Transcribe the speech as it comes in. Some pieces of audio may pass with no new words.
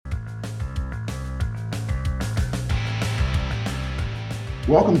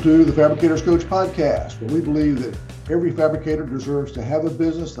Welcome to the Fabricators Coach podcast, where we believe that every fabricator deserves to have a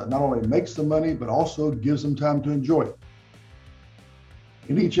business that not only makes them money, but also gives them time to enjoy it.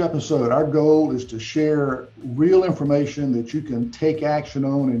 In each episode, our goal is to share real information that you can take action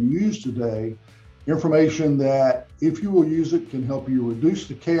on and use today, information that, if you will use it, can help you reduce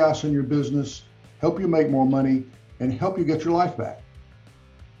the chaos in your business, help you make more money, and help you get your life back.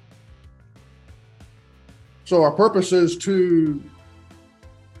 So our purpose is to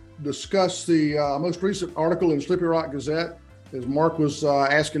discuss the most recent article in Slippery Rock Gazette. As Mark was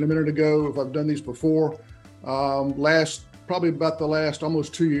asking a minute ago if I've done these before. Probably about the last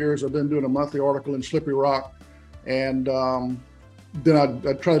almost 2 years, I've been doing a monthly article in Slippery Rock. And then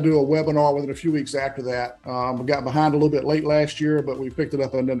I'd try to do a webinar within a few weeks after that. We got behind a little bit late last year, but we picked it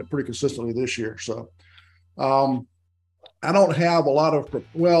up and done it pretty consistently this year. So I don't have a lot of,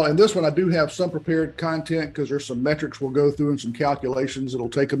 in this one, I do have some prepared content because there's some metrics we'll go through and some calculations. It'll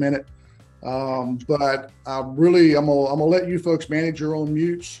take a minute. But I'm gonna let you folks manage your own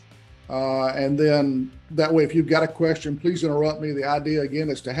mutes. And then that way, if you've got a question, please interrupt me. The idea,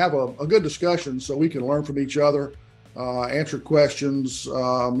 again, is to have a good discussion so we can learn from each other, answer questions,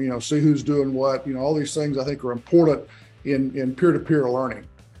 see who's doing what. All these things I think are important in peer-to-peer learning.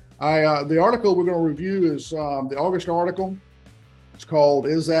 The article we're going to review is the August article. It's called,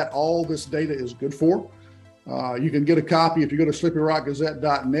 "Is That All This Data Is Good For?" You can get a copy if you go to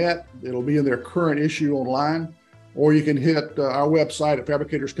slipperyrockgazette.net. It'll be in their current issue online. Or you can hit our website at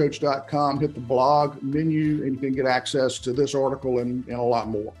fabricatorscoach.com, hit the blog menu, and you can get access to this article and a lot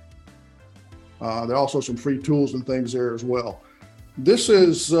more. There are also some free tools and things there as well. This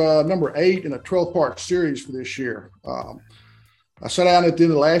is number 8 in a 12-part series for this year. I sat down at the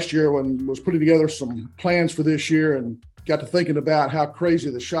end of last year when I was putting together some plans for this year and got to thinking about how crazy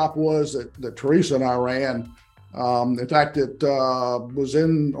the shop was that Teresa and I ran. In fact, it was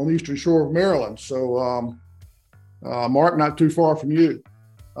on the Eastern Shore of Maryland. So, Mark, not too far from you.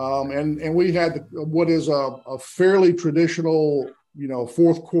 And we had what is a fairly traditional,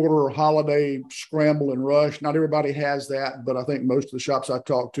 fourth quarter holiday scramble and rush. Not everybody has that, but I think most of the shops I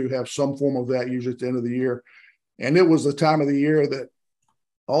talk to have some form of that usually at the end of the year. And it was the time of the year that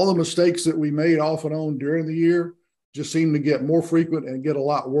all the mistakes that we made off and on during the year just seemed to get more frequent and get a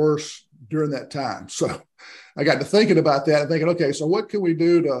lot worse during that time. So I got to thinking about that and thinking, okay, so what can we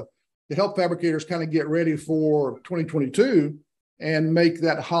do to help fabricators kind of get ready for 2022 and make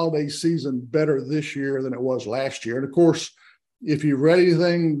that holiday season better this year than it was last year? And of course, if you've read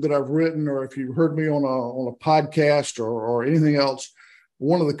anything that I've written, or if you've heard me on a podcast or anything else,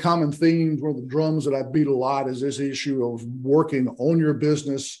 one of the common themes, one of the drums that I beat a lot is this issue of working on your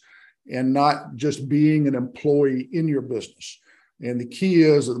business and not just being an employee in your business. And the key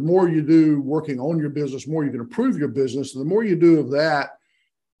is that the more you do working on your business, the more you can improve your business. And the more you do of that,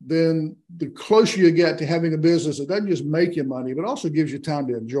 then the closer you get to having a business that doesn't just make you money, but also gives you time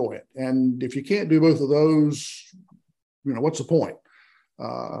to enjoy it. And if you can't do both of those, what's the point?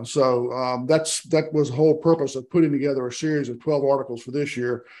 That was the whole purpose of putting together a series of 12 articles for this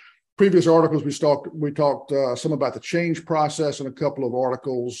year. Previous articles, we talked some about the change process in a couple of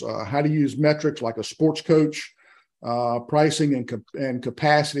articles, how to use metrics like a sports coach, pricing and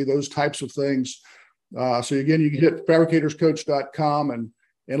capacity, those types of things. So again, you can hit fabricatorscoach.com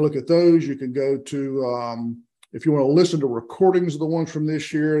and look at those. You can go to, if you want to listen to recordings of the ones from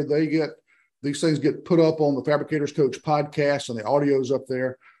this year, these things get put up on the Fabricators Coach podcast and the audio's up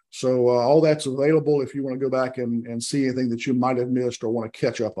there. So all that's available if you want to go back and see anything that you might have missed or want to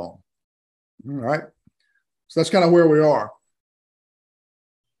catch up on. All right. So that's kind of where we are.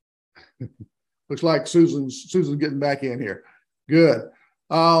 Looks like Susan's getting back in here. Good.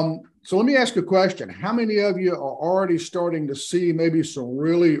 So let me ask you a question. How many of you are already starting to see maybe some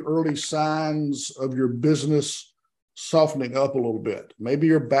really early signs of your business softening up a little bit? Maybe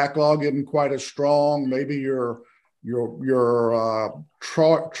your backlog isn't quite as strong. Maybe your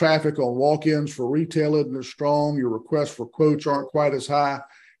traffic on walk-ins for retail isn't as strong. Your requests for quotes aren't quite as high.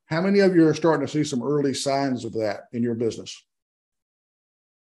 How many of you are starting to see some early signs of that in your business?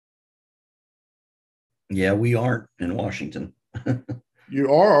 Yeah, we aren't in Washington.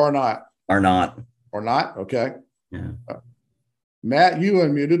 You are or not? Are not. Or not? Okay. Yeah. Matt, you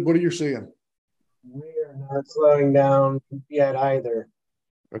unmuted. What are you seeing? We are not slowing down yet either.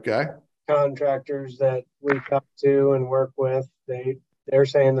 Okay. Contractors that we talk to and work with, they're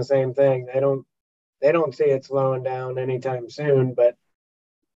saying the same thing. They don't see it slowing down anytime soon, but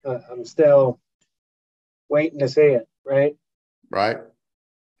I'm still waiting to see it, right? Right.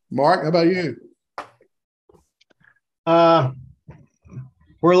 Mark, how about you?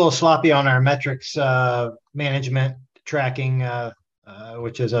 We're a little sloppy on our metrics management tracking.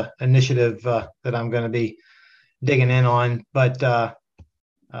 which is an initiative that I'm going to be digging in on. But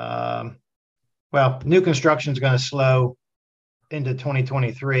new construction is going to slow into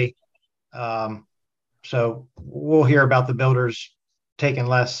 2023. So we'll hear about the builders taking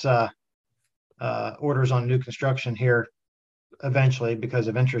less orders on new construction here eventually because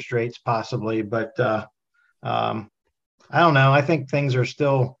of interest rates possibly. But I don't know. I think things are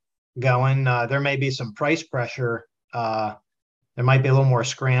still going. There may be some price pressure. There might be a little more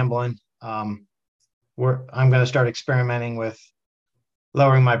scrambling. I'm going to start experimenting with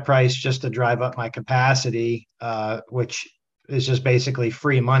lowering my price just to drive up my capacity, which is just basically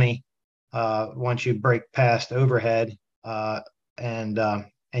free money once you break past overhead and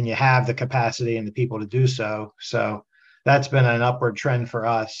you have the capacity and the people to do so. So that's been an upward trend for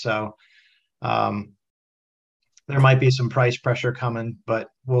us. So there might be some price pressure coming, but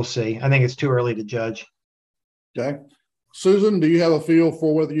we'll see. I think it's too early to judge. Okay. Susan, do you have a feel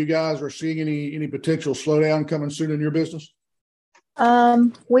for whether you guys are seeing any potential slowdown coming soon in your business?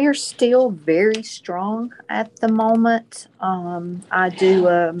 We're still very strong at the moment. I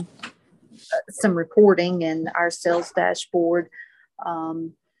do some reporting in our sales dashboard.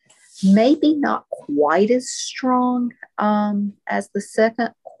 Maybe not quite as strong as the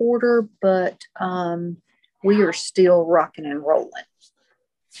second quarter, but we are still rocking and rolling.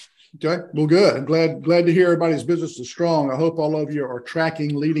 Okay, well, good. I'm glad to hear everybody's business is strong. I hope all of you are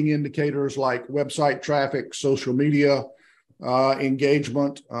tracking leading indicators like website traffic, social media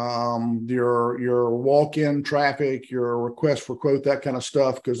engagement, your walk-in traffic, your request for quote, that kind of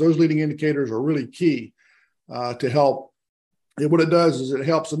stuff, because those leading indicators are really key to help. And what it does is it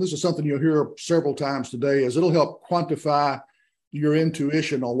helps, and this is something you'll hear several times today, is it'll help quantify your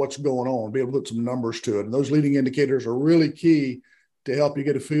intuition on what's going on, be able to put some numbers to it. And those leading indicators are really key to help you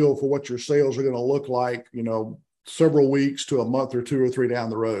get a feel for what your sales are going to look like, several weeks to a month or 2 or 3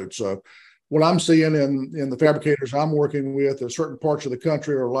 down the road. So what I'm seeing in the fabricators I'm working with is certain parts of the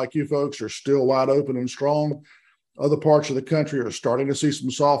country are like you folks are still wide open and strong. Other parts of the country are starting to see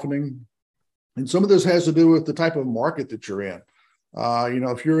some softening. And some of this has to do with the type of market that you're in.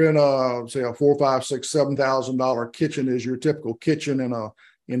 If you're in say a $4,000, $5,000, $6,000, $7,000 kitchen is your typical kitchen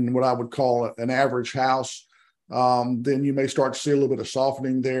in what I would call an average house, then you may start to see a little bit of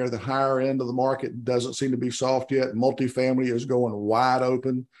softening there. The higher end of the market doesn't seem to be soft yet. Multifamily is going wide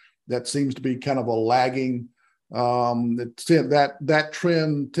open. That seems to be kind of a lagging. That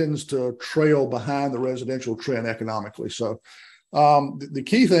trend tends to trail behind the residential trend economically. So the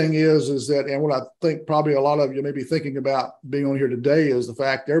key thing is that, and what I think probably a lot of you may be thinking about being on here today is the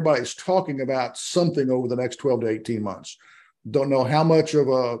fact everybody's talking about something over the next 12 to 18 months. Don't know how much of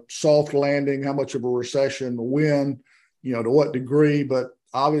a soft landing, how much of a recession, when, to what degree. But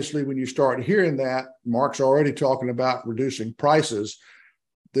obviously, when you start hearing that, Mark's already talking about reducing prices.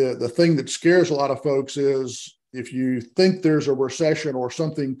 The thing that scares a lot of folks is if you think there's a recession or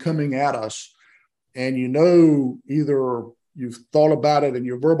something coming at us, and either you've thought about it and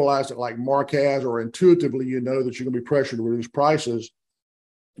you verbalized it like Mark has, or intuitively that you're going to be pressured to reduce prices.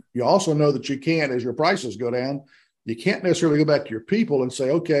 You also know that you can't, as your prices go down, you can't necessarily go back to your people and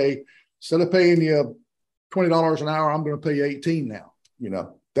say, okay, instead of paying you $20 an hour, I'm going to pay you 18 now.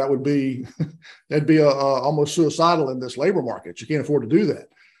 That would be, that'd be almost suicidal in this labor market. You can't afford to do that.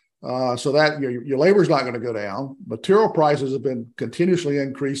 So that your labor is not going to go down. Material prices have been continuously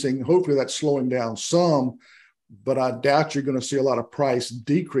increasing. Hopefully that's slowing down some, but I doubt you're going to see a lot of price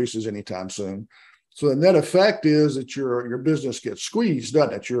decreases anytime soon. So the net effect is that your business gets squeezed,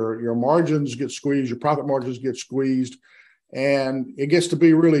 doesn't it? Your margins get squeezed, your profit margins get squeezed, and it gets to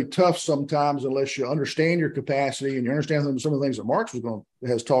be really tough sometimes unless you understand your capacity and you understand some of the things that Mark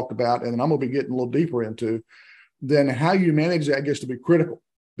has talked about, and then I'm going to be getting a little deeper into. Then how you manage that gets to be critical,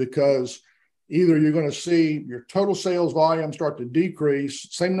 because either you're going to see your total sales volume start to decrease,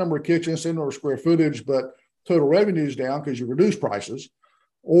 same number of kitchens, same number of square footage, but total revenues down because you reduce prices,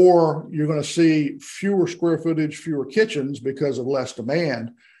 or you're going to see fewer square footage, fewer kitchens because of less demand.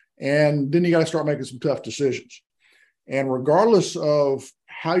 And then you got to start making some tough decisions. And regardless of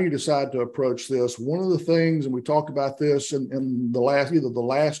how you decide to approach this, one of the things, and we talked about this in either the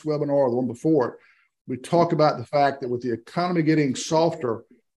last webinar or the one before it, we talked about the fact that with the economy getting softer,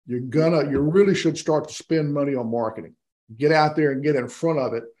 you really should start to spend money on marketing. Get out there and get in front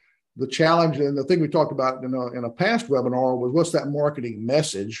of it. The challenge, and the thing we talked about in a past webinar, was what's that marketing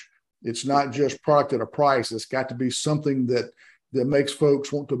message? It's not just product at a price. It's got to be something that makes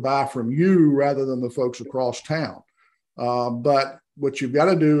folks want to buy from you rather than the folks across town. But what you've got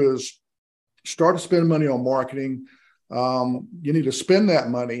to do is start to spend money on marketing. You need to spend that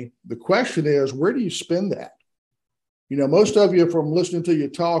money. The question is, where do you spend that? Most of you from listening to you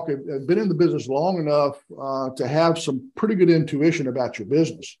talk have been in the business long enough to have some pretty good intuition about your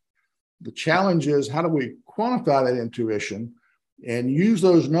business. The challenge is, how do we quantify that intuition and use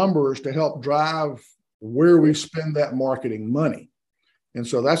those numbers to help drive where we spend that marketing money? And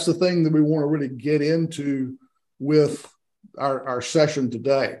so that's the thing that we want to really get into with our session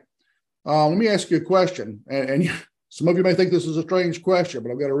today. Let me ask you a question. And some of you may think this is a strange question,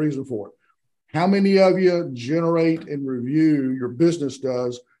 but I've got a reason for it. How many of you generate and review, your business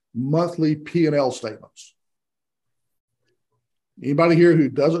does, monthly P&L statements? Anybody here who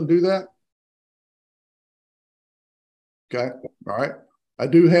doesn't do that? Okay. All right. I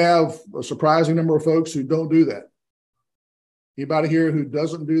do have a surprising number of folks who don't do that. Anybody here who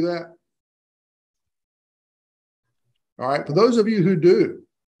doesn't do that? All right. For those of you who do,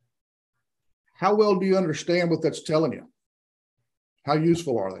 how well do you understand what that's telling you? How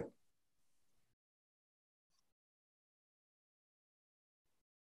useful are they?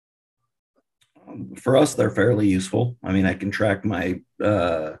 For us, they're fairly useful. I mean, I can track my,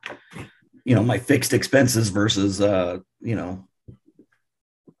 my fixed expenses versus,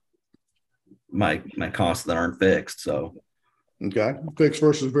 my costs that aren't fixed. So, okay, fixed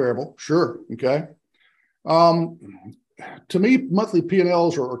versus variable. Sure. Okay. To me, monthly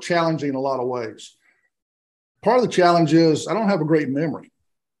P&Ls are challenging in a lot of ways. Part of the challenge is I don't have a great memory.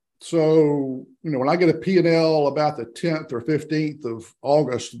 So, when I get a P&L about the 10th or 15th of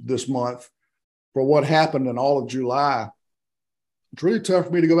August this month for what happened in all of July, it's really tough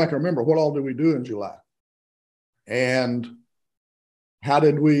for me to go back and remember what all did we do in July, and how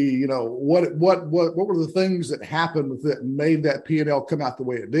did we, what were the things that happened that made that P&L come out the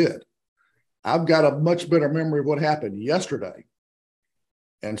way it did? I've got a much better memory of what happened yesterday.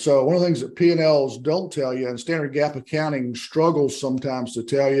 And so one of the things that P&Ls don't tell you, and standard GAAP accounting struggles sometimes to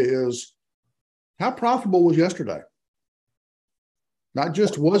tell you, is how profitable was yesterday? Not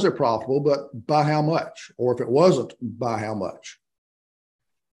just was it profitable, but by how much? Or if it wasn't, by how much?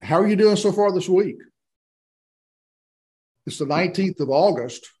 How are you doing so far this week? It's the 19th of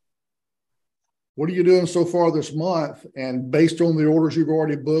August. What are you doing so far this month? And based on the orders you've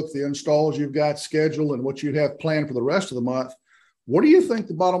already booked, the installs you've got scheduled, and what you have planned for the rest of the month, what do you think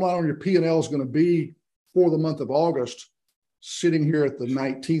the bottom line on your P&L is going to be for the month of August, sitting here at the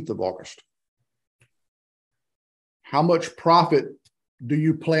 19th of August? How much profit do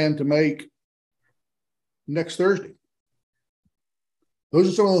you plan to make next Thursday? Those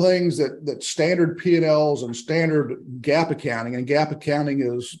are some of the things that standard P&Ls and standard GAAP accounting, and GAAP accounting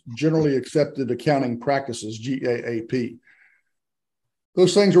is generally accepted accounting practices, GAAP.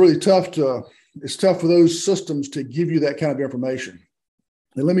 Those things are really it's tough for those systems to give you that kind of information.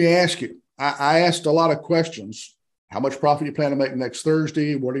 And let me ask you, I asked a lot of questions. How much profit you plan to make next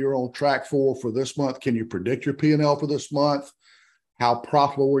Thursday? What are you on track for this month? Can you predict your P&L for this month? How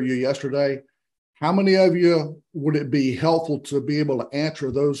profitable were you yesterday? How many of you would it be helpful to be able to answer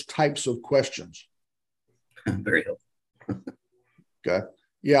those types of questions? Very helpful. Okay.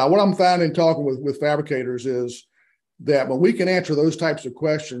 Yeah, what I'm finding talking with fabricators is that when we can answer those types of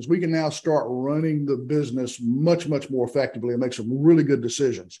questions, we can now start running the business much, much more effectively and make some really good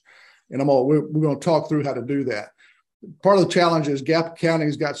decisions. And we're going to talk through how to do that. Part of the challenge is GAAP accounting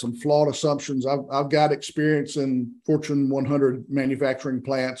has got some flawed assumptions. I've got experience in Fortune 100 manufacturing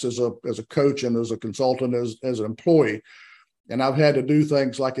plants as a coach and as a consultant, as an employee. And I've had to do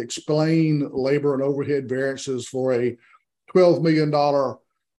things like explain labor and overhead variances for a $12 million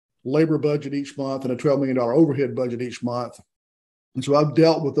labor budget each month and a $12 million overhead budget each month. And so I've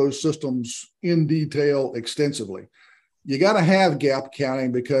dealt with those systems in detail extensively. You got to have GAAP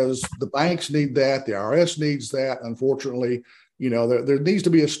accounting because the banks need that. The IRS needs that. Unfortunately, there needs to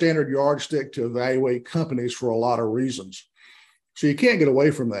be a standard yardstick to evaluate companies for a lot of reasons. So you can't get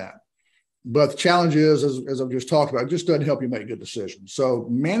away from that. But the challenge is, as I've just talked about, it just doesn't help you make good decisions. So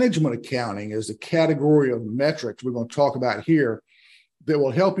management accounting is a category of metrics we're going to talk about here that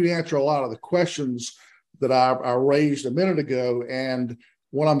will help you answer a lot of the questions that I raised a minute ago. And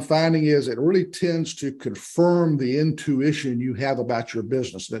what I'm finding is it really tends to confirm the intuition you have about your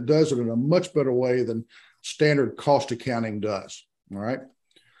business. And it does it in a much better way than standard cost accounting does. All right.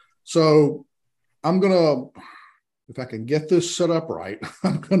 So I'm going to, if I can get this set up right,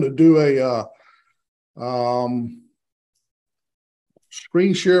 I'm going to do a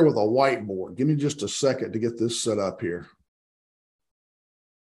screen share with a whiteboard. Give me just a second to get this set up here.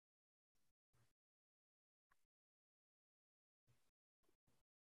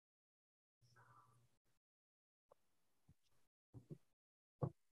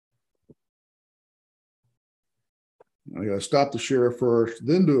 I got to stop the share first,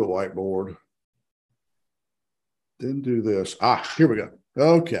 then do a whiteboard. Didn't do this. Here we go.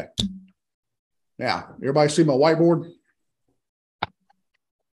 Okay. Now, everybody see my whiteboard?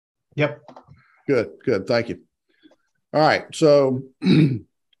 Yep. Good. Thank you. All right. So, in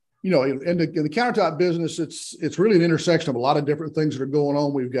the countertop business, it's really an intersection of a lot of different things that are going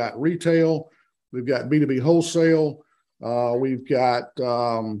on. We've got retail, we've got B2B wholesale, we've got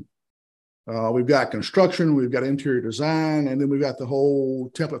construction, we've got interior design, and then we've got the whole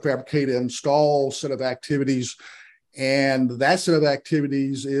template fabricate install set of activities. And that set of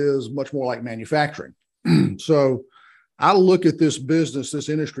activities is much more like manufacturing. So I look at this business, this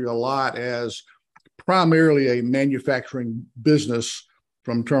industry a lot as primarily a manufacturing business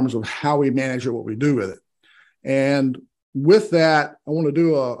from terms of how we manage it, what we do with it. And with that, I want to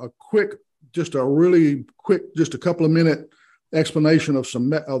do a really quick, just a couple of minute explanation of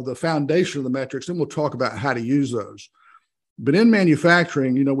some of the foundation of the metrics. Then we'll talk about how to use those. But in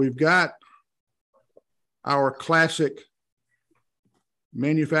manufacturing, we've got our classic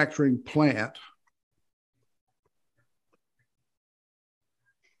manufacturing plant.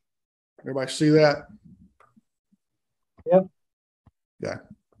 Everybody see that? Yep. Yeah.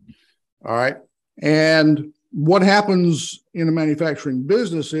 All right. And what happens in a manufacturing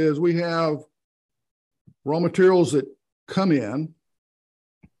business is we have raw materials that come in.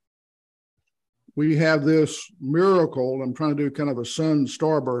 We have this miracle. I'm trying to do kind of a sun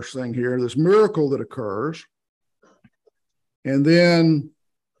starburst thing here, this miracle that occurs. And then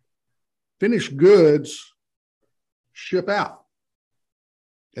finished goods ship out.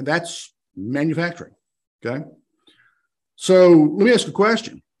 And that's manufacturing. Okay. So let me ask a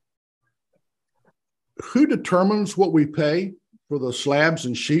question. Who determines what we pay for the slabs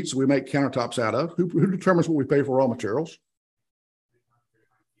and sheets we make countertops out of? Who determines what we pay for raw materials?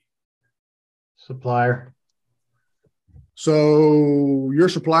 Supplier. So your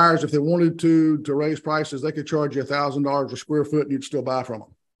suppliers, if they wanted to raise prices, they could charge you $1,000 a square foot and you'd still buy from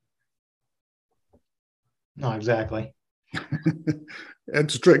them. Not exactly.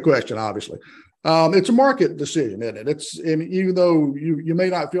 It's a trick question, obviously. It's a market decision, isn't it? And even though you may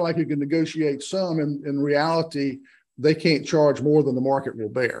not feel like you can negotiate some, in reality, they can't charge more than the market will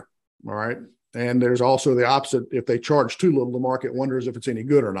bear. All right. And there's also the opposite. If they charge too little, the market wonders if it's any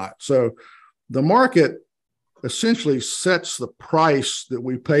good or not. So the market essentially sets the price that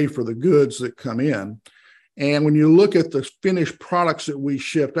we pay for the goods that come in. And when you look at the finished products that we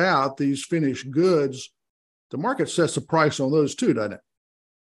ship out, these finished goods, the market sets the price on those too, doesn't it?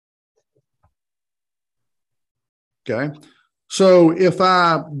 Okay. So if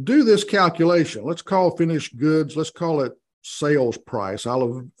I do this calculation, let's call finished goods, let's call it sales price.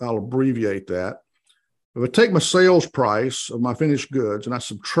 I'll abbreviate that. If I take my sales price of my finished goods and I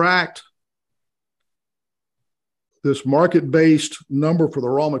subtract this market-based number for the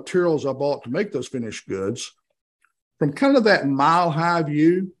raw materials I bought to make those finished goods, from kind of that mile-high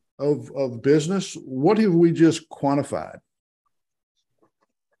view of business, what have we just quantified?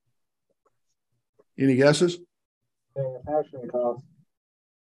 Any guesses? Manufacturing cost.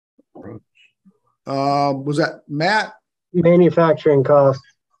 Was that Matt? Manufacturing cost.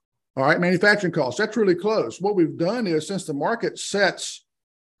 All right, manufacturing costs. That's really close. What we've done is, since the market sets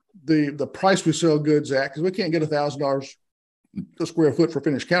the price we sell goods at, because we can't get $1,000 a square foot for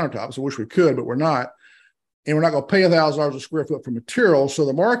finished countertops. I wish we could, but we're not. And we're not going to pay $1,000 a square foot for materials. So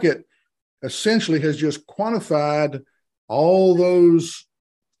the market essentially has just quantified all those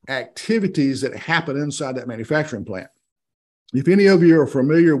activities that happen inside that manufacturing plant. If any of you are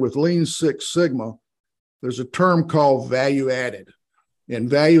familiar with Lean Six Sigma, there's a term called value added. And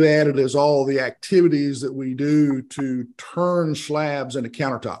value added is all the activities that we do to turn slabs into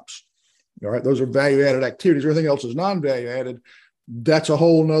countertops. All right, those are value added activities. Everything else is non-value added. That's a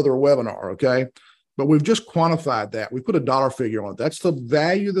whole nother webinar, okay? But we've just quantified that. We put a dollar figure on it. That's the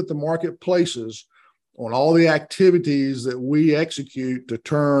value that the market places on all the activities that we execute to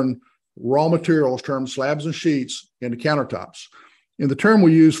turn raw materials, turn slabs and sheets into countertops. And the term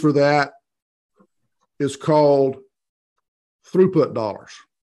we use for that is called throughput dollars.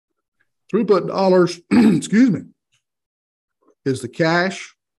 Throughput dollars, excuse me, is the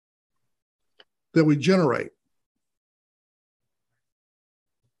cash that we generate.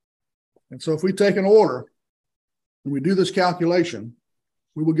 And so if we take an order and we do this calculation,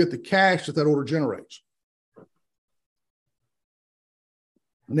 we will get the cash that order generates.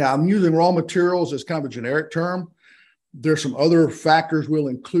 Now, I'm using raw materials as kind of a generic term. There's some other factors we'll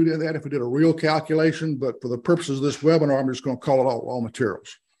include in that if we did a real calculation, but for the purposes of this webinar, I'm just going to call it all raw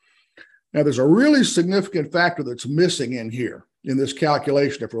materials. Now, there's a really significant factor that's missing in here in this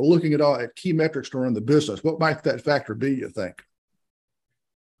calculation. If we're looking at key metrics to run the business, what might that factor be, you think?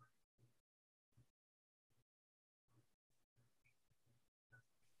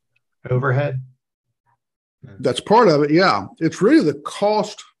 Overhead? That's part of it. Yeah. It's really the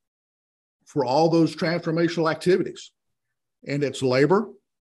cost for all those transformational activities, and it's labor,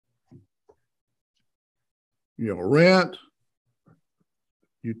 rent,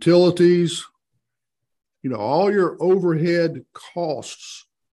 utilities, all your overhead costs.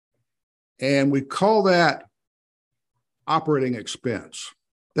 And we call that operating expense.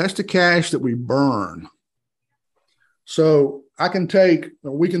 That's the cash that we burn. So we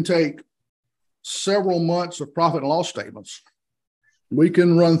can take several months of profit and loss statements. We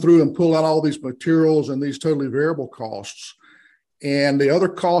can run through and pull out all these materials and these totally variable costs. And the other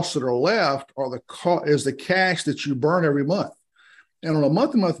costs that are left is the cash that you burn every month. And on a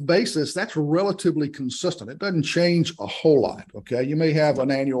month-to-month basis, that's relatively consistent. It doesn't change a whole lot. Okay. You may have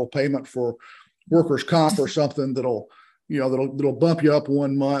an annual payment for workers' comp or something that'll bump you up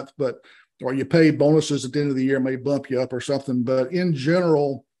one month, or you pay bonuses at the end of the year, may bump you up or something. But in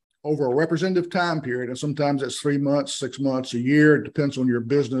general, over a representative time period, and sometimes it's 3 months, 6 months, a year, it depends on your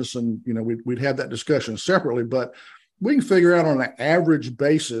business. And, we'd have that discussion separately, but we can figure out on an average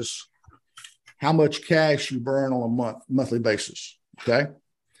basis how much cash you burn on a monthly basis. Okay.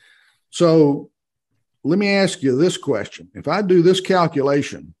 So let me ask you this question. If I do this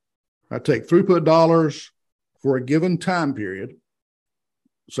calculation, I take throughput dollars for a given time period,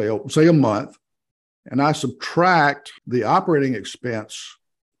 say a month, and I subtract the operating expense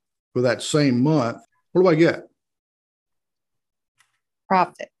for that same month, what do I get?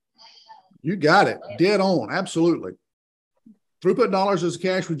 Profit. You got it. Dead on. Absolutely. Throughput dollars is the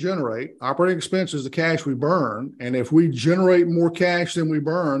cash we generate. Operating expense is the cash we burn. And if we generate more cash than we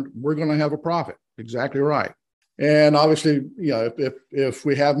burned, we're going to have a profit. Exactly right. And obviously, if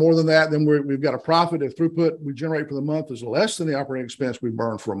we have more than that, then we've got a profit. If throughput we generate for the month is less than the operating expense we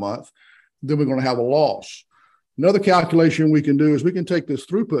burn for a month, then we're going to have a loss. Another calculation we can do is we can take this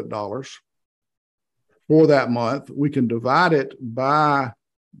throughput dollars for that month. We can divide it by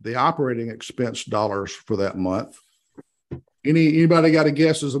the operating expense dollars for that month. Anybody got a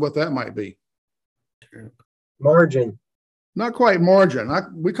guess as to what that might be? Margin. Not quite margin.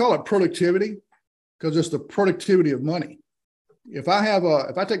 We call it productivity because it's the productivity of money. If I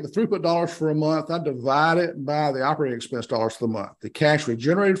take the throughput dollars for a month, I divide it by the operating expense dollars for the month, the cash we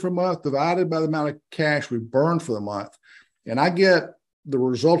generated for a month divided by the amount of cash we burned for the month. And I get the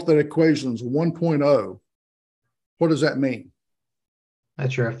result of that equation is 1.0. What does that mean?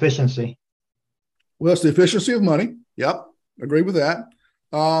 That's your efficiency. Well, it's the efficiency of money. Yep. Agree with that.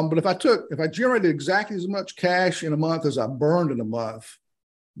 But if I generated exactly as much cash in a month as I burned in a month,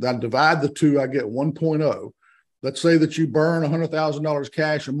 then I divide the two, I get 1.0. Let's say that you burn $100,000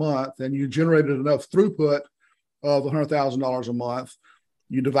 cash a month and you generated enough throughput of $100,000 a month.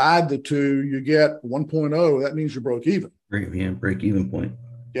 You divide the two, you get 1.0. That means you broke even. Break even point.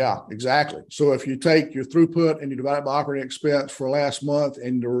 Yeah, exactly. So if you take your throughput and you divide it by operating expense for last month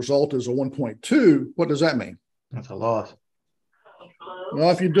and the result is a 1.2, what does that mean? That's a loss. Well,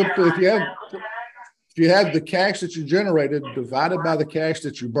 if you have the cash that you generated divided by the cash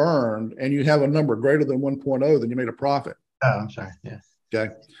that you burned, and you have a number greater than 1.0, then you made a profit. Oh, I'm sorry. Yeah.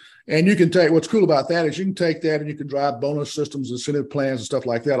 Okay. And you can take, what's cool about that is you can take that and you can drive bonus systems, incentive plans, and stuff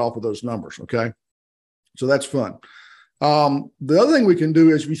like that off of those numbers. Okay. So that's fun. The other thing we can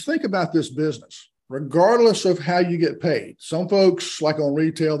do is we think about this business, regardless of how you get paid. Some folks, like on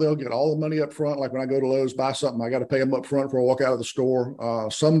retail, they'll get all the money up front. Like when I go to Lowe's, buy something, I got to pay them up front before I walk out of the store.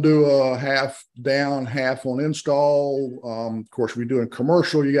 Some do a half down, half on install. Of course, if you're doing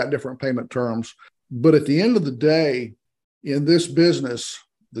commercial, you got different payment terms. But at the end of the day, in this business,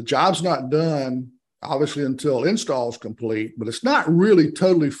 the job's not done, obviously, until install is complete, but it's not really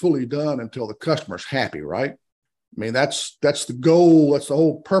totally fully done until the customer's happy, right? I mean, that's the goal. That's the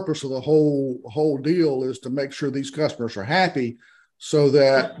whole purpose of the whole deal, is to make sure these customers are happy so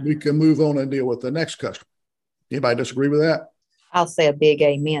that we can move on and deal with the next customer. Anybody disagree with that? I'll say a big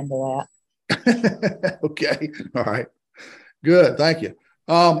amen to that. Okay. All right. Good. Thank you.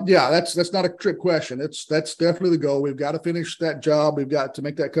 Yeah, that's not a trick question. That's definitely the goal. We've got to finish that job. We've got to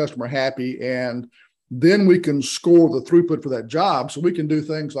make that customer happy. And then we can score the throughput for that job. So we can do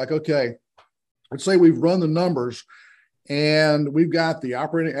things like, okay, let's say we've run the numbers and we've got the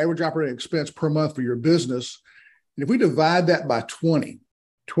average operating expense per month for your business. And if we divide that by 20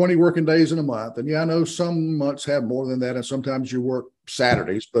 working days in a month, and yeah, I know some months have more than that, and sometimes you work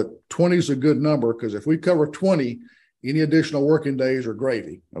Saturdays, but 20 is a good number, because if we cover 20, any additional working days are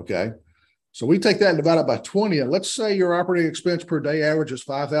gravy. Okay. So we take that and divide it by 20. And let's say your operating expense per day average is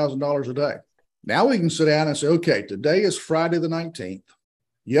 $5,000 a day. Now we can sit down and say, okay, today is Friday the 19th.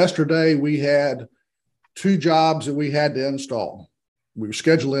 Yesterday, we had 2 jobs that we had to install. We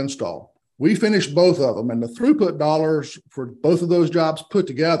scheduled install. We finished both of them, and the throughput dollars for both of those jobs put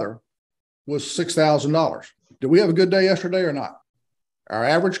together was $6,000. Did we have a good day yesterday or not? Our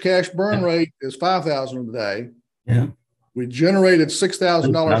average cash burn rate is $5,000 a day. Yeah. We generated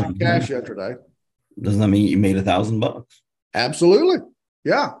 $6,000 in cash yesterday. Doesn't that mean you made $1,000? Absolutely.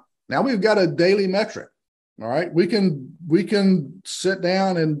 Yeah. Now we've got a daily metric. All right. We can sit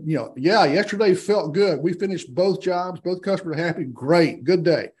down and, yesterday felt good. We finished both jobs, both customers are happy. Great. Good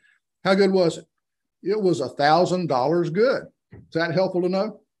day. How good was it? It was $1,000 good. Is that helpful to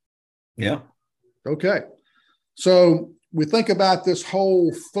know? Yeah. Okay. So we think about this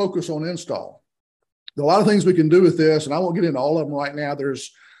whole focus on install. There are a lot of things we can do with this, and I won't get into all of them right now.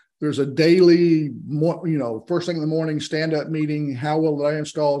 There's a daily, first thing in the morning stand-up meeting. How will the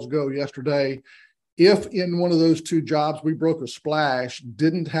installs go yesterday? If in one of those two jobs we broke a splash,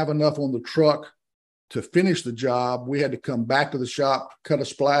 didn't have enough on the truck to finish the job, we had to come back to the shop, cut a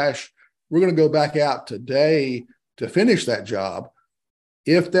splash. We're going to go back out today to finish that job.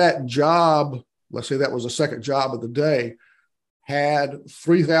 If that job, let's say that was the second job of the day, had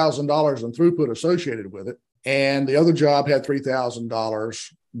 $3,000 in throughput associated with it, and the other job had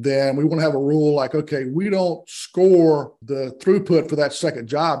 $3,000, then we want to have a rule like, okay, we don't score the throughput for that second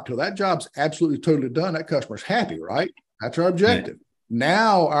job till that job's absolutely totally done. That customer's happy, right? That's our objective. Right.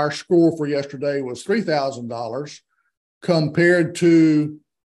 Now our score for yesterday was $3,000 compared to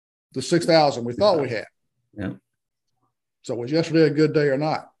the $6,000 we thought we had. Yeah. So was yesterday a good day or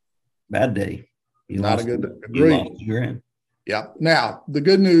not? Bad day. Not a good day. Agreed. You're in. Yeah. Now, the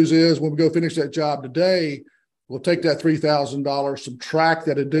good news is when we go finish that job today, we'll take that $3,000, subtract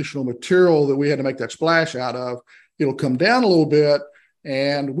that additional material that we had to make that splash out of. It'll come down a little bit,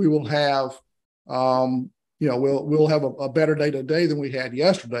 and we will have, we'll have a better day today than we had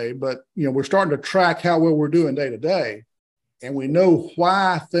yesterday. But, we're starting to track how well we're doing day to day, and we know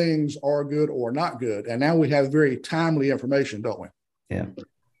why things are good or not good. And now we have very timely information, don't we? Yeah.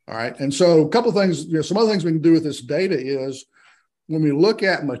 All right. And so a couple of things, some other things we can do with this data is when we look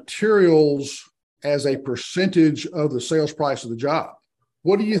at materials as a percentage of the sales price of the job,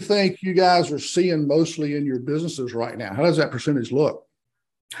 what do you think you guys are seeing mostly in your businesses right now? How does that percentage look?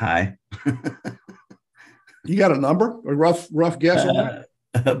 High. You got a number, a rough guess on that?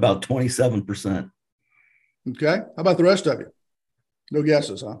 About 27%. Okay. How about the rest of you? No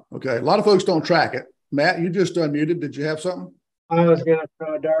guesses, huh? Okay. A lot of folks don't track it. Matt, you just unmuted. Did you have something? I was going to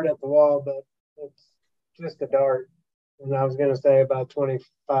throw a dart at the wall, but it's just a dart. And I was going to say about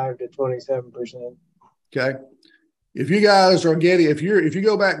 25 to 27%. Okay. If you guys are getting, if you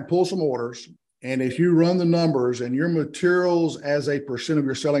go back and pull some orders, and if you run the numbers and your materials as a percent of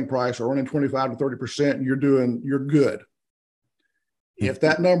your selling price are running 25 to 30%, you're good. If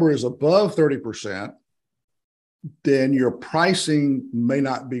that number is above 30%, then your pricing may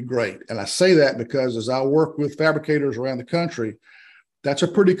not be great. And I say that because as I work with fabricators around the country, that's a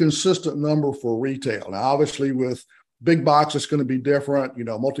pretty consistent number for retail. Now, obviously with big box, it's going to be different.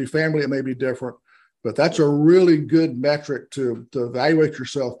 Multifamily, it may be different, but that's a really good metric to evaluate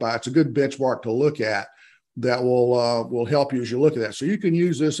yourself by. It's a good benchmark to look at that will help you as you look at that. So you can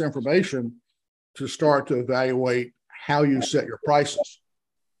use this information to start to evaluate how you set your prices.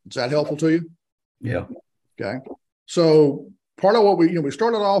 Is that helpful to you? Yeah. Okay. So part of what we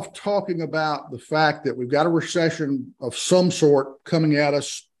started off talking about the fact that we've got a recession of some sort coming at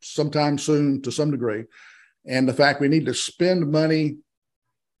us sometime soon to some degree. And the fact we need to spend money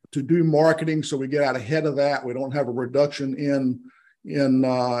to do marketing so we get out ahead of that. We don't have a reduction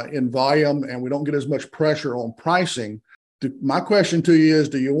in volume, and we don't get as much pressure on pricing. My question to you is,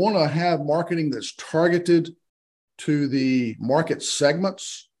 do you want to have marketing that's targeted to the market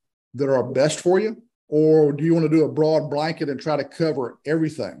segments that are best for you? Or do you want to do a broad blanket and try to cover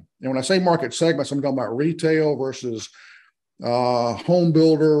everything? And when I say market segments, I'm talking about retail versus home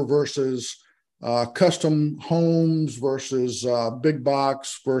builder versus custom homes versus big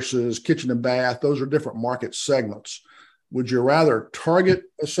box versus kitchen and bath. Those are different market segments. Would you rather target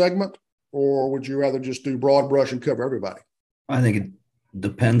a segment, or would you rather just do broad brush and cover everybody? I think it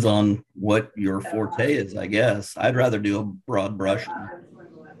depends on what your forte is, I guess. I'd rather do a broad brush and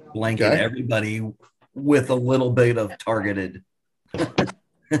blanket everybody with a little bit of targeted, a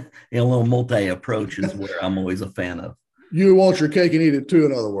little multi approach is where I'm always a fan of. You want your cake and eat it too,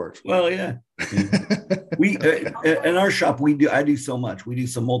 in other words. Well, yeah. We in our shop, I do so much. We do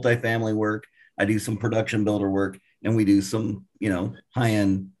some multifamily work. I do some production builder work, and we do some,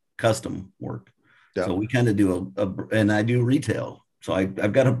 high-end custom work. Yeah. So we kind of do and I do retail. So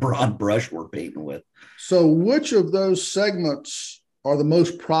I've got a broad brush we're painting with. So which of those segments are the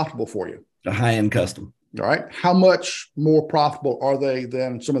most profitable for you? The high-end custom. All right. How much more profitable are they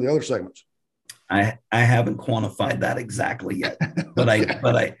than some of the other segments? I haven't quantified that exactly yet, but Okay.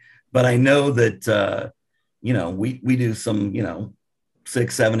 I know that we do some $6, $7,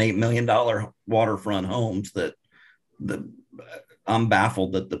 $8 million waterfront homes that I'm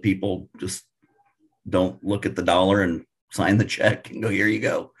baffled that the people just don't look at the dollar and sign the check and go, here you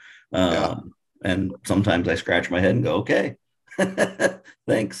go. And sometimes I scratch my head and go, okay,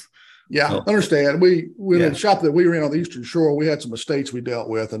 thanks. Yeah, so, understand. In the shop that we were in on the Eastern Shore, we had some estates we dealt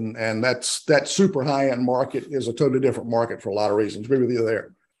with, and that super high-end market is a totally different market for a lot of reasons. Agree with you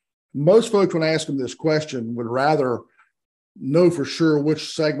there. Most folks, when I ask them this question, would rather know for sure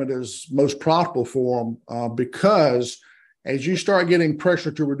which segment is most profitable for them, because as you start getting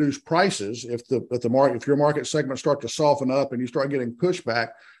pressure to reduce prices, if your market segment start to soften up and you start getting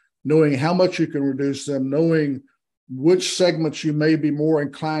pushback, knowing how much you can reduce them, knowing which segments you may be more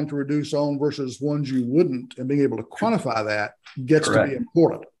inclined to reduce on versus ones you wouldn't, and being able to quantify that gets to be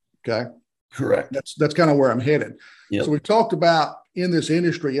important. Okay. Correct. That's kind of where I'm headed. Yep. So we talked about in this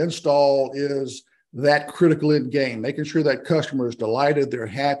industry, install is that critical end game, making sure that customer is delighted, they're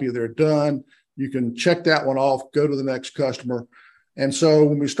happy, they're done. You can check that one off, go to the next customer. And so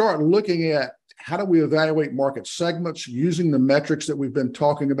when we start looking at how do we evaluate market segments using the metrics that we've been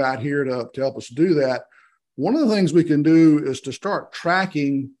talking about here to help us do that, one of the things we can do is to start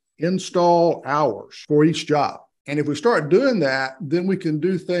tracking install hours for each job. And if we start doing that, then we can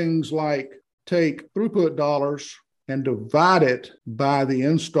do things like take throughput dollars and divide it by the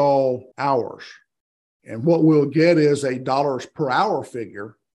install hours. And what we'll get is a dollars per hour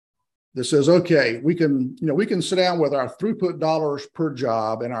figure that says, okay, we can sit down with our throughput dollars per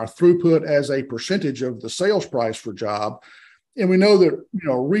job and our throughput as a percentage of the sales price for job. And we know that,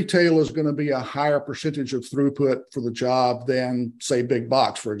 retail is going to be a higher percentage of throughput for the job than, say, big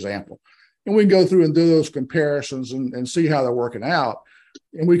box, for example. And we can go through and do those comparisons and see how they're working out.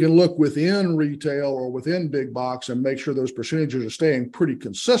 And we can look within retail or within big box and make sure those percentages are staying pretty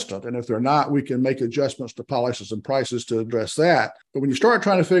consistent. And if they're not, we can make adjustments to policies and prices to address that. But when you start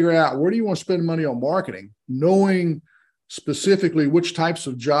trying to figure out where do you want to spend money on marketing, knowing specifically which types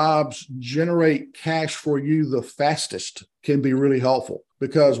of jobs generate cash for you the fastest can be really helpful.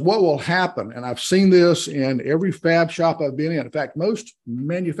 Because what will happen, and I've seen this in every fab shop I've been in fact, most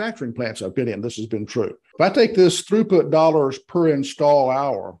manufacturing plants I've been in, this has been true. If I take this throughput dollars per install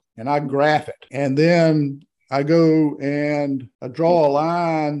hour and I graph it, and then I go and I draw a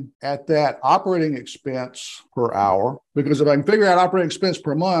line at that operating expense per hour, because if I can figure out operating expense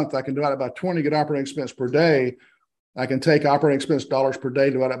per month, I can divide it by 20, get operating expense per day. I can take operating expense dollars per day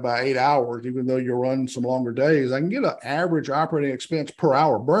divided by 8 hours, even though you run some longer days. I can get an average operating expense per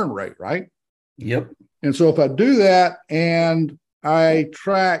hour burn rate, right? Yep. And so if I do that and I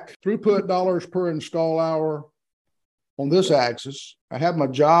track throughput dollars per install hour on this axis, I have my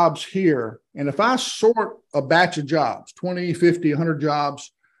jobs here. And if I sort a batch of jobs, 20, 50, 100 jobs,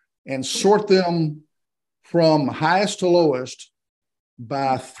 and sort them from highest to lowest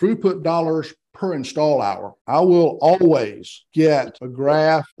by throughput dollars per install hour, I will always get a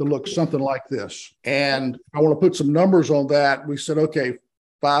graph that looks something like this. And I want to put some numbers on that. We said, okay,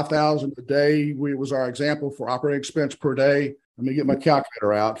 5,000 a day was our example for operating expense per day. Let me get my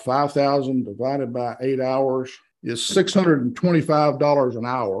calculator out. 5,000 divided by 8 hours is $625 an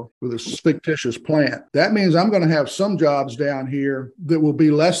hour with this fictitious plant. That means I'm going to have some jobs down here that will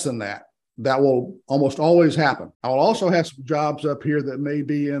be less than that. That will almost always happen. I will also have some jobs up here that may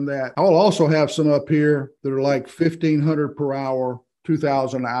be in that. I will also have some up here that are like 1,500 per hour,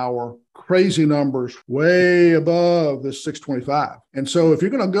 2,000 an hour, crazy numbers way above this 625. And so if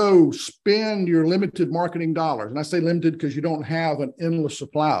you're going to go spend your limited marketing dollars, and I say limited because you don't have an endless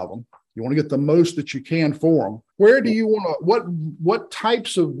supply of them, you want to get the most that you can for them. Where do you want to, what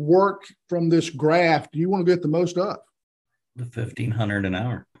types of work from this graph do you want to get the most of? The 1,500 an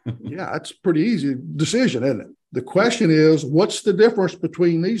hour. Yeah, that's a pretty easy decision, isn't it? The question is, what's the difference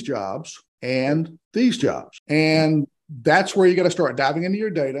between these jobs and these jobs? And that's where you got to start diving into your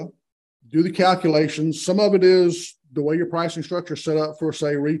data, do the calculations. Some of it is the way your pricing structure is set up for,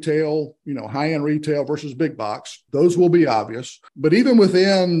 say, retail, high-end retail versus big box. Those will be obvious. But even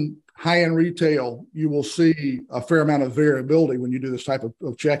within high-end retail, you will see a fair amount of variability when you do this type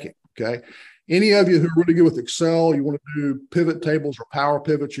of checking, okay? Any of you who are really good with Excel, you want to do pivot tables or power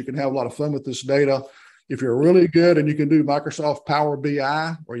pivots, you can have a lot of fun with this data. If you're really good and you can do Microsoft Power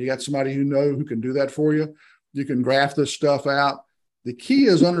BI, or you got somebody who can do that for you, you can graph this stuff out. The key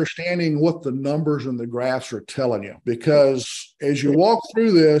is understanding what the numbers and the graphs are telling you, because as you walk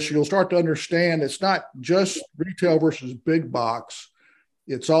through this, you'll start to understand it's not just retail versus big box.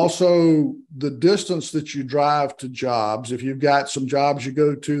 It's also the distance that you drive to jobs. If you've got some jobs you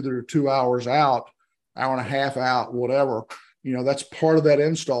go to that are 2 hours out, hour and a half out, whatever, that's part of that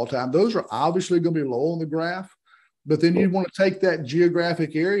install time. Those are obviously going to be low on the graph, but then you want to take that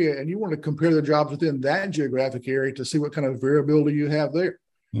geographic area and you want to compare the jobs within that geographic area to see what kind of variability you have there.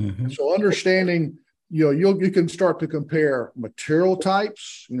 Mm-hmm. So understanding, you can start to compare material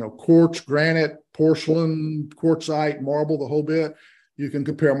types, quartz, granite, porcelain, quartzite, marble, the whole bit. You can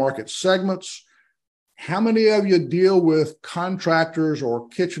compare market segments. How many of you deal with contractors or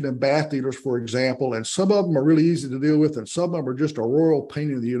kitchen and bath dealers, for example, and some of them are really easy to deal with and some of them are just a royal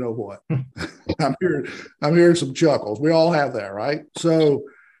pain in the you-know-what? I'm hearing some chuckles. We all have that, right? So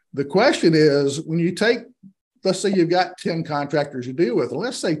the question is, when you take, let's say you've got 10 contractors you deal with, and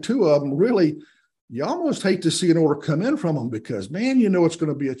let's say 2 of them really, you almost hate to see an order come in from them because, man, it's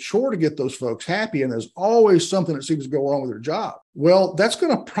going to be a chore to get those folks happy. And there's always something that seems to go wrong with their job. Well, that's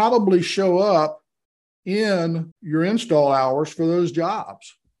going to probably show up in your install hours for those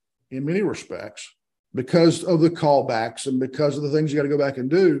jobs in many respects because of the callbacks and because of the things you got to go back and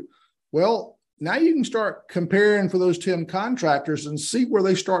do. Well, now you can start comparing for those 10 contractors and see where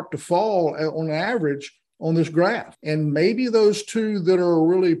they start to fall on average on this graph. And maybe those 2 that are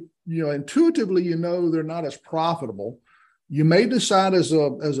really, intuitively, they're not as profitable. You may decide as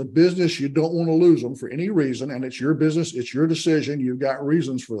a business, you don't want to lose them for any reason. And it's your business. It's your decision. You've got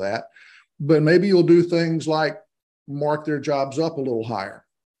reasons for that. But maybe you'll do things like mark their jobs up a little higher.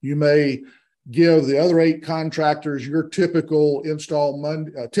 You may give the other 8 contractors your typical install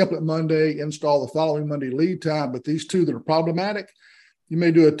template Monday, install the following Monday lead time. But these 2 that are problematic, you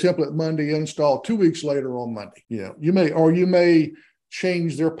may do a template Monday install 2 weeks later on Monday. You may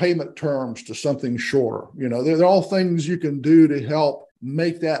change their payment terms to something shorter. They're all things you can do to help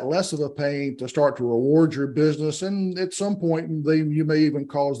make that less of a pain, to start to reward your business. And at some point, you may even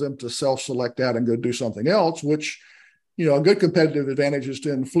cause them to self-select out and go do something else, which, a good competitive advantage is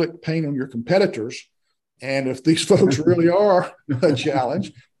to inflict pain on your competitors. And if these folks really are a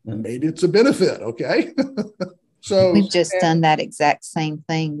challenge, maybe it's a benefit. Okay. So we've just done that exact same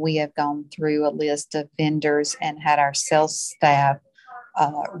thing. We have gone through a list of vendors and had our sales staff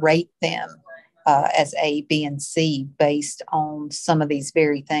rate them as A, B, and C based on some of these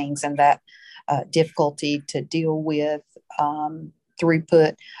very things, and that difficulty to deal with,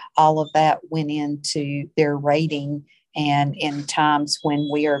 throughput, all of that went into their rating. And in times when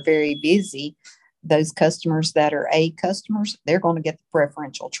we are very busy, those customers that are A customers, they're going to get the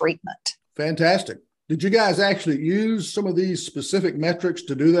preferential treatment. Fantastic. Did you guys actually use some of these specific metrics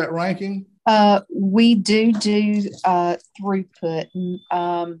to do that ranking? We do throughput.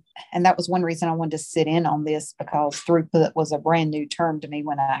 And that was one reason I wanted to sit in on this, because throughput was a brand new term to me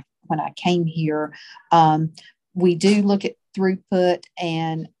when I came here. We do look at throughput,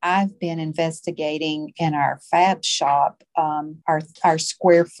 and I've been investigating in our fab shop, our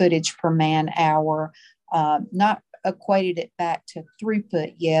square footage per man hour, not equated it back to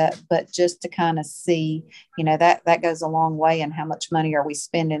throughput yet, but just to kind of see, that goes a long way. And how much money are we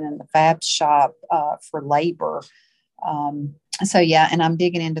spending in the fab shop for labor? So yeah, and I'm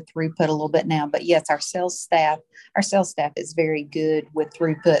digging into throughput a little bit now, but yes, our sales staff is very good with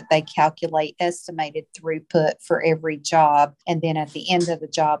throughput. They calculate estimated throughput for every job. And then at the end of the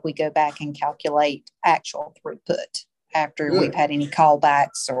job, we go back and calculate actual throughput after we've had any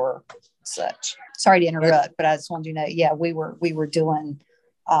callbacks or such. Sorry to interrupt, but I just wanted you to know, yeah, we were doing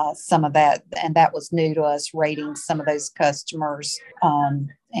some of that, and that was new to us, rating some of those customers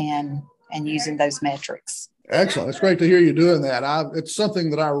and using those metrics. Excellent. It's great to hear you doing that. It's something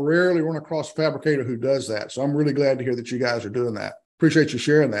that I rarely run across a fabricator who does that. So I'm really glad to hear that you guys are doing that. Appreciate you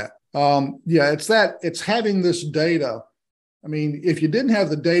sharing that. It's having this data. I mean, if you didn't have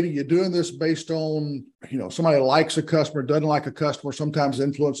the data, you're doing this based on, somebody likes a customer, doesn't like a customer, sometimes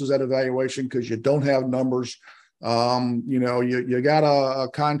influences that evaluation because you don't have numbers. You got a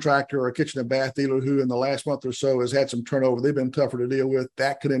contractor or a kitchen and bath dealer who in the last month or so has had some turnover. They've been tougher to deal with.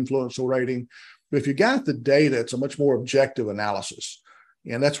 That could influence the rating. But if you got the data, it's a much more objective analysis.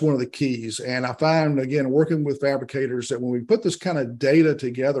 And that's one of the keys. And I find, again, working with fabricators, that when we put this kind of data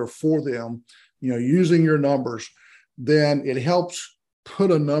together for them, using your numbers, then it helps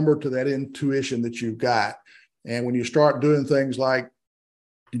put a number to that intuition that you've got. And when you start doing things like,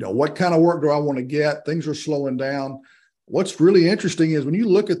 what kind of work do I want to get? Things are slowing down. What's really interesting is when you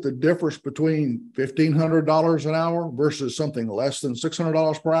look at the difference between $1,500 an hour versus something less than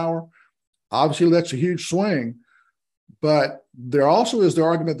 $600 per hour, obviously that's a huge swing. But there also is the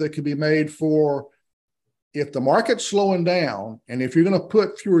argument that could be made for, if the market's slowing down and if you're going to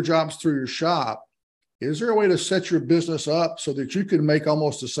put fewer jobs through your shop, is there a way to set your business up so that you can make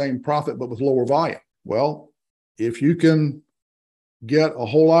almost the same profit, but with lower volume? Well, if you can get a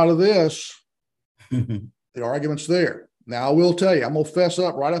whole lot of this, the argument's there. Now, I will tell you, I'm going to fess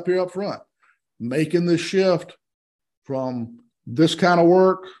up right up here up front. Making the shift from this kind of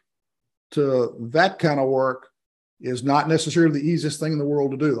work to that kind of work is not necessarily the easiest thing in the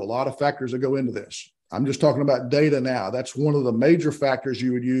world to do. A lot of factors that go into this. I'm just talking about data now. That's one of the major factors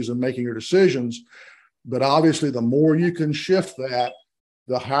you would use in making your decisions. But obviously, the more you can shift that,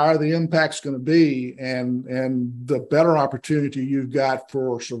 the higher the impact's going to be, and the better opportunity you've got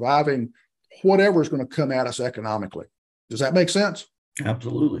for surviving whatever is going to come at us economically. Does that make sense?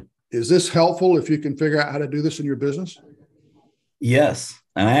 Absolutely. Is this helpful if you can figure out how to do this in your business? Yes.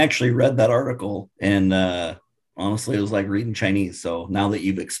 And I actually read that article, and honestly, it was like reading Chinese. So now that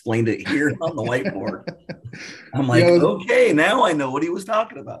you've explained it here on the whiteboard, I'm like, okay, now I know what he was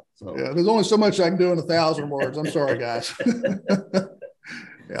talking about. So yeah, there's only so much I can do in 1,000 words. I'm sorry, guys.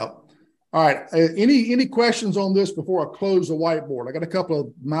 Yeah. All right. Any questions on this before I close the whiteboard? I got a couple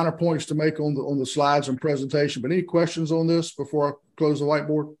of minor points to make on the slides and presentation, but any questions on this before I close the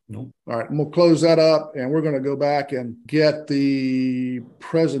whiteboard? No. All right. I'm going to close that up, and we're going to go back and get the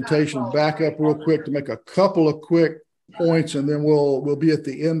presentation back up real quick to make a couple of quick points, and then we'll be at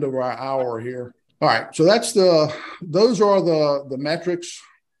the end of our hour here. All right. So those are the metrics.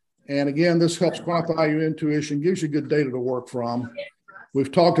 And again, this helps quantify your intuition, gives you good data to work from.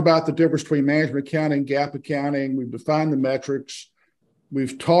 We've talked about the difference between management accounting, GAAP accounting. We've defined the metrics.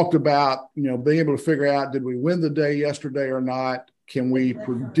 We've talked about, being able to figure out, did we win the day yesterday or not? Can we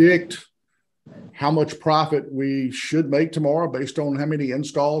predict how much profit we should make tomorrow based on how many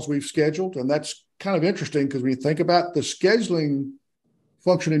installs we've scheduled? And that's kind of interesting because when you think about the scheduling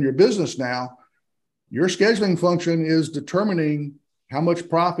function in your business now, your scheduling function is determining how much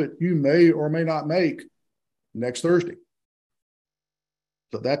profit you may or may not make next Thursday.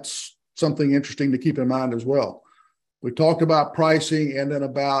 So that's something interesting to keep in mind as well. We talked about pricing and then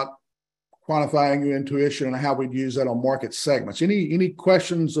about quantifying your intuition and how we'd use that on market segments. Any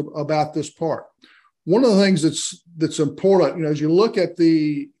questions about this part? One of the things that's important, as you look at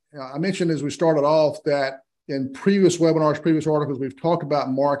I mentioned as we started off that in previous webinars, previous articles, we've talked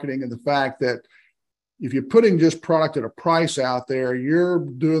about marketing and the fact that if you're putting just product at a price out there, you're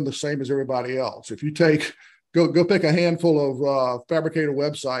doing the same as everybody else. If you go pick a handful of fabricator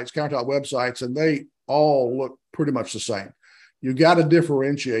websites, countertop websites, and they all look pretty much the same. You got to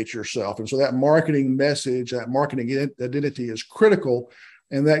differentiate yourself. And so that marketing message, that marketing identity is critical.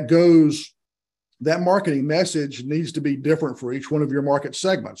 And that marketing message needs to be different for each one of your market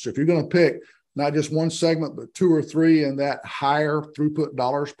segments. So if you're going to pick not just one segment, but 2 or 3 in that higher throughput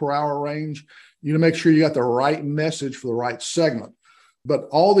dollars per hour range, you need to make sure you got the right message for the right segment. But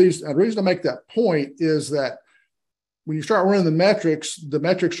the reason I make that point is that when you start running the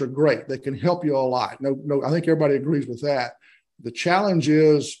metrics are great. They can help you a lot. No, I think everybody agrees with that. The challenge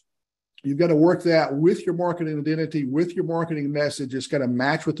is you've got to work that with your marketing identity, with your marketing message. It's got to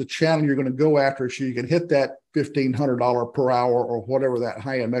match with the channel you're going to go after so you can hit that $1,500 per hour or whatever that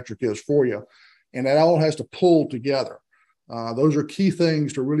high-end metric is for you. And that all has to pull together. Those are key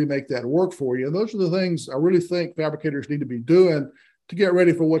things to really make that work for you. And those are the things I really think fabricators need to be doing to get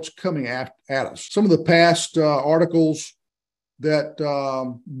ready for what's coming at us. Some of the past articles that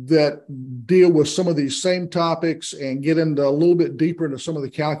deal with some of these same topics and get into a little bit deeper into some of the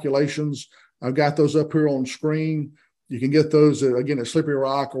calculations, I've got those up here on screen. You can get those, again, at Slippery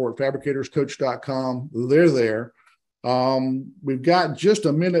Rock or at fabricatorscoach.com. They're there. We've got just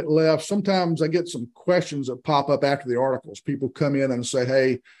a minute left. Sometimes I get some questions that pop up after the articles. People come in and say,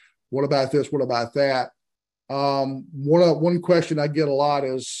 hey, what about this? What about that? One question I get a lot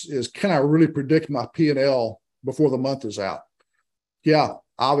is can I really predict my P&L before the month is out? Yeah,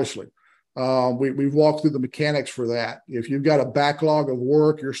 obviously. We've walked through the mechanics for that. If you've got a backlog of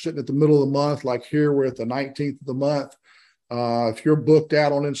work, you're sitting at the middle of the month, like here, we're at the 19th of the month. If you're booked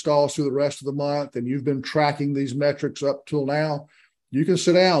out on installs through the rest of the month and you've been tracking these metrics up till now, you can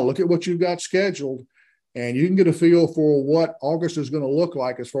sit down, look at what you've got scheduled, and you can get a feel for what August is going to look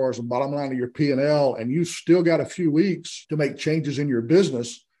like as far as the bottom line of your P&L. And you've still got a few weeks to make changes in your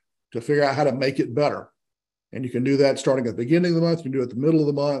business to figure out how to make it better. And you can do that starting at the beginning of the month. You can do it at the middle of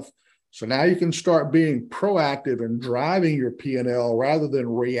the month. So now you can start being proactive and driving your P&L rather than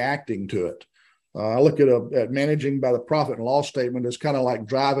reacting to it. I look at managing by the profit and loss statement as kind of like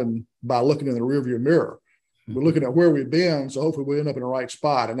driving by looking in the rearview mirror. We're looking at where we've been, so hopefully we end up in the right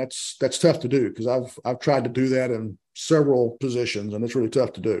spot. And that's tough to do because I've tried to do that and several positions, and it's really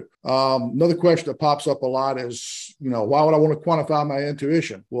tough to do. Another question that pops up a lot is, why would I want to quantify my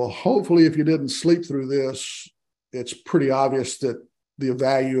intuition? Well, hopefully if you didn't sleep through this, it's pretty obvious that the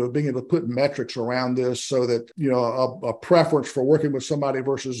value of being able to put metrics around this so that, a preference for working with somebody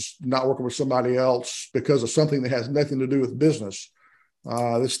versus not working with somebody else because of something that has nothing to do with business.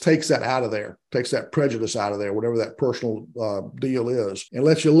 This takes that out of there, takes that prejudice out of there, whatever that personal deal is, and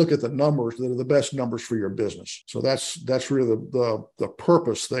lets you look at the numbers that are the best numbers for your business. So that's really the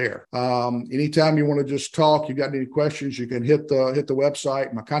purpose there. Anytime you want to just talk, you got any questions, you can hit the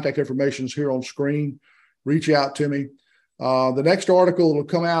website. My contact information is here on screen. Reach out to me. The next article that will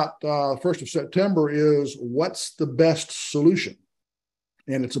come out 1st of September is What's the Best Solution?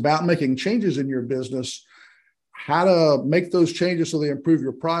 And it's about making changes in your business, how to make those changes so they improve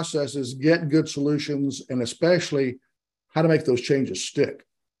your processes, get good solutions, and especially how to make those changes stick.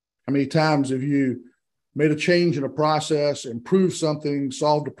 How many times have you made a change in a process, improved something,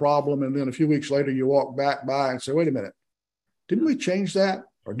 solved a problem, and then a few weeks later you walk back by and say, wait a minute, didn't we change that?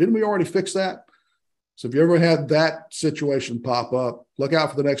 Or didn't we already fix that? So if you ever had that situation pop up, look out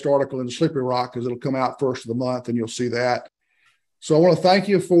for the next article in the Slippery Rock because it'll come out first of the month and you'll see that. So I want to thank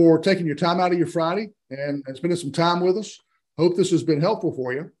you for taking your time out of your Friday and spending some time with us. Hope this has been helpful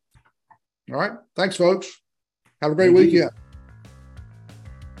for you. All right. Thanks, folks. Have a great weekend.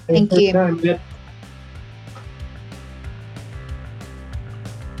 Thank you.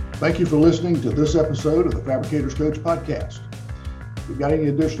 Thank you for listening to this episode of the Fabricators Coach podcast. If you've got any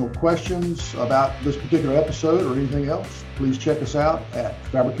additional questions about this particular episode or anything else, please check us out at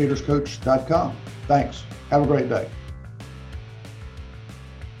fabricatorscoach.com. Thanks. Have a great day.